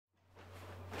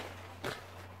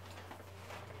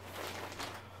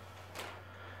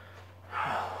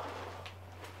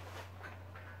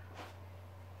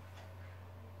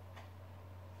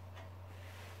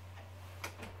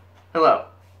Hello,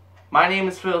 my name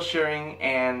is Phil Shearing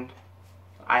and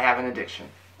I have an addiction.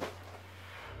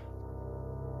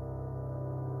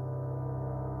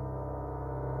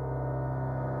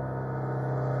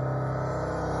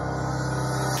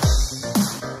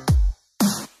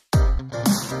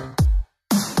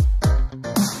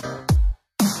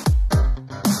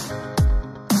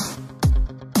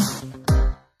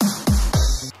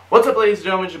 What's up, ladies and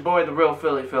gentlemen, it's your boy, the real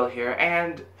Philly Phil here,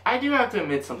 and I do have to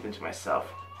admit something to myself.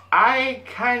 I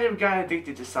kind of got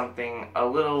addicted to something a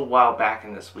little while back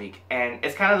in this week, and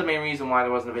it's kind of the main reason why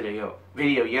there wasn't a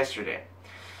video yesterday.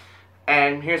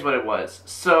 And here's what it was.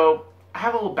 So, I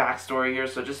have a little backstory here,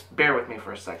 so just bear with me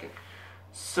for a second.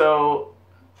 So,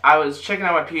 I was checking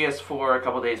out my PS4 a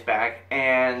couple days back,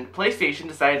 and PlayStation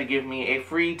decided to give me a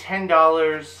free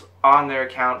 $10 on their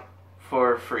account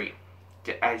for free.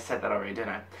 I said that already,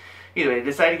 didn't I? Either way, they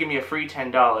decided to give me a free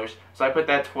 $10, so I put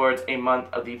that towards a month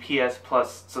of the PS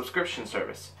Plus subscription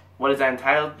service. What does that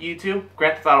entitle you to?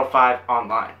 Grand Theft Auto 5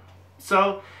 Online.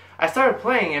 So, I started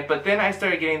playing it, but then I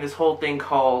started getting this whole thing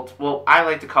called, well, I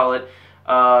like to call it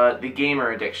the gamer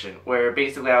addiction, where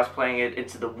basically I was playing it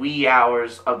into the wee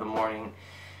hours of the morning.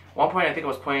 At one point, I think I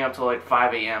was playing up till like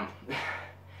 5 a.m.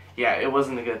 Yeah, it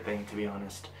wasn't a good thing, to be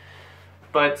honest.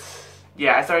 But,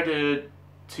 yeah, I started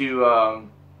to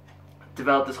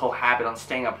develop this whole habit on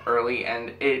staying up early,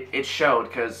 and it showed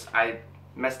because I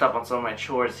messed up on some of my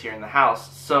chores here in the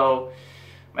house. So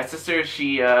my sister,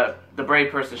 she the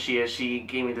brave person she is, she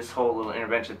gave me this whole little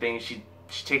intervention thing. She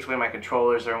takes away my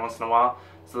controllers every once in a while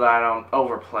so that I don't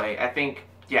overplay. I think,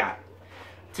 yeah,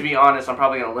 to be honest, I'm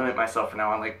probably going to limit myself from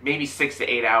now on, like maybe 6 to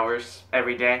 8 hours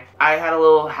every day. I had a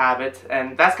little habit,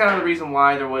 and that's kind of the reason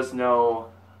why there was no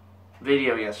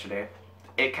video yesterday.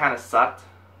 It kind of sucked.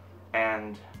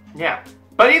 And yeah.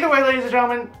 But either way, ladies and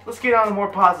gentlemen, let's get on a more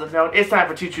positive note. It's time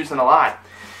for Two Truths and a Lie,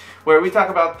 where we talk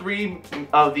about 3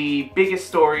 of the biggest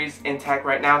stories in tech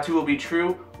right now. 2 will be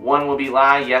true, 1 will be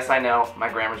lie. Yes, I know, my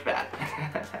grammar's bad.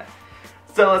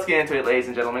 So let's get into it, ladies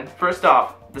and gentlemen. First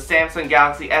off, the Samsung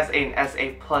Galaxy S8 and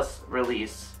S8 Plus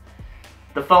release.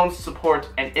 The phones support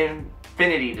an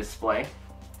infinity display.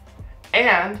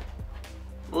 And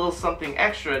a little something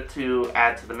extra to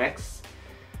add to the mix.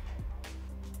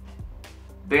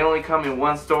 They only come in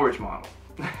 1 storage model.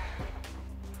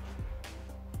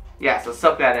 Yeah, so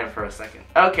suck that in for a second.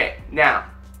 Okay, now,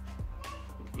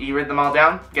 you read them all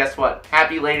down? Guess what?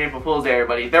 Happy late April Fool's Day,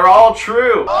 everybody. They're all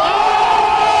true!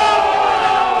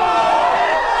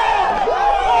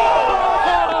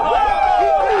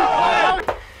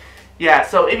 Yeah,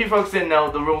 so if you folks didn't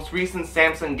know, the most recent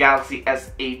Samsung Galaxy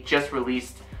S8 just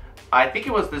released, I think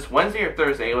it was this Wednesday or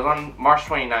Thursday. It was on March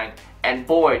 29th. And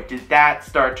boy, did that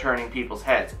start turning people's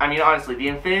heads. I mean, honestly, the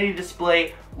infinity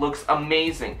display looks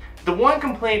amazing. The one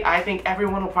complaint I think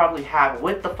everyone will probably have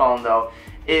with the phone, though,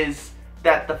 is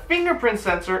that the fingerprint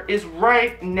sensor is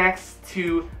right next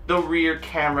to the rear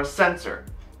camera sensor.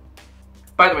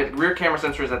 By the way, the rear camera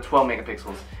sensor is at 12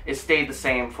 megapixels. It stayed the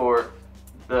same for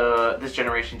this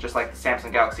generation, just like the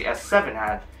Samsung Galaxy S7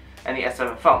 had and the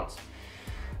S7 phones.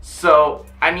 So,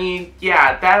 I mean,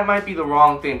 yeah, that might be the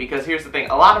wrong thing, because here's the thing.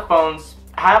 A lot of phones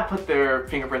have put their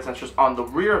fingerprint sensors on the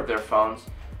rear of their phones.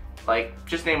 Like,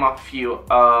 just name off a few.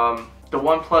 The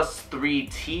OnePlus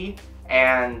 3T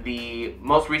and the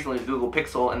most recently the Google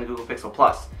Pixel and the Google Pixel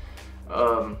Plus.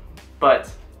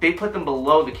 But they put them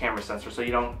below the camera sensor so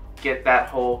you don't get that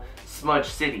whole smudge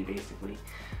city, basically.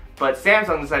 But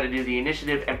Samsung decided to do the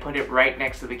initiative and put it right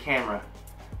next to the camera.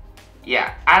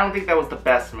 Yeah, I don't think that was the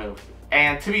best move.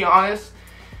 And to be honest,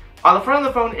 on the front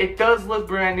of the phone, it does look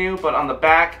brand new, but on the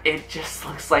back, it just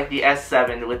looks like the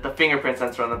S7 with the fingerprint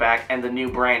sensor on the back and the new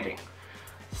branding.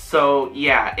 So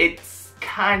yeah, it's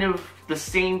kind of the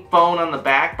same phone on the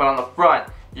back, but on the front,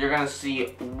 you're going to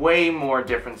see way more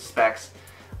different specs.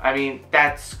 I mean,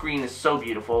 that screen is so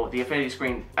beautiful. The infinity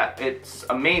screen, it's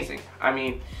amazing. I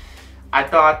mean, I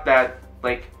thought that,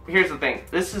 like, here's the thing.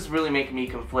 This is really making me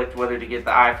conflict whether to get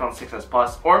the iPhone 6s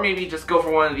Plus or maybe just go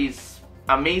for one of these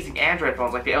amazing Android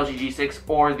phones like the LG G6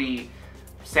 or the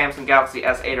Samsung Galaxy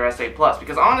S8 or S8 Plus,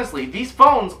 because honestly, these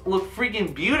phones look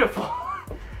freaking beautiful.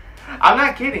 I'm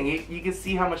not kidding. You can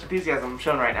see how much enthusiasm I'm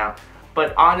showing right now.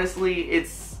 But honestly,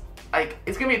 it's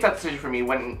gonna be a tough decision for me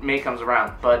when May comes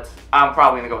around. But I'm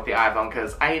probably gonna go with the iPhone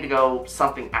because I need to go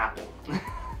something Apple.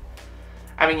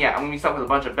 I mean, yeah, I'm gonna be stuck with a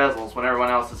bunch of bezels when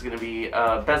everyone else is gonna be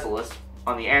bezel-less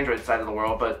on the Android side of the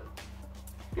world. But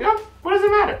you know, what does it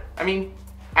matter? I mean,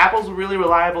 Apple's a really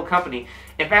reliable company.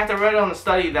 In fact, I read on a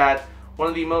study that one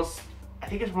of the most, I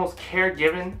think it's the most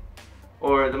caregiven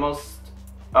or the most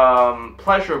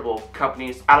pleasurable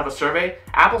companies out of a survey,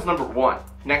 Apple's #1.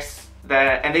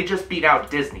 And they just beat out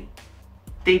Disney.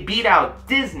 they beat out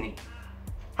Disney.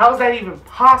 How is that even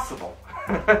possible?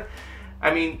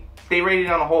 I mean, they rated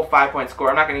on a whole 5-point score.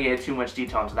 I'm not going to get into too much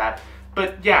detail into that.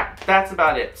 But yeah, that's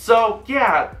about it. So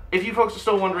yeah, if you folks are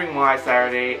still wondering why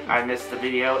Saturday I missed the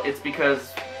video, it's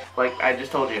because, like I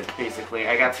just told you, basically,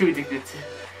 I got too addicted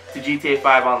to GTA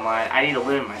 5 Online. I need to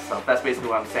limit myself. That's basically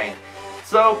what I'm saying.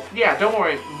 So yeah, don't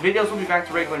worry. Videos will be back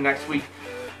to regular next week.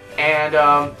 And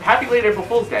happy late April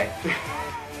Fool's Day.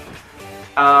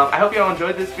 I hope you all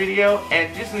enjoyed this video,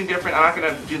 and just something different, I'm not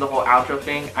going to do the whole outro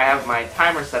thing. I have my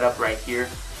timer set up right here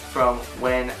from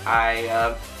when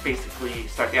I basically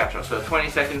start the outro. So 20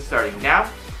 seconds starting now.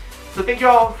 So thank you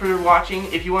all for watching.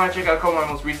 If you want to check out a couple of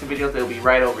my most recent videos, they'll be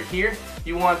right over here. If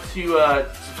you want to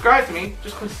subscribe to me,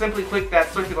 just simply click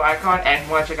that circular icon, and if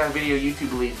you want to check out a video YouTube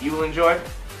believes you will enjoy,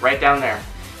 right down there.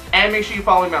 And make sure you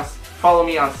follow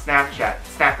me on Snapchat.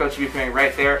 Snapcode should be appearing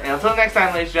right there. And until next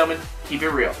time, ladies and gentlemen, keep it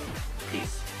real.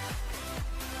 Peace.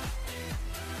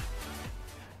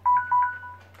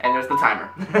 And there's the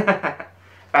timer.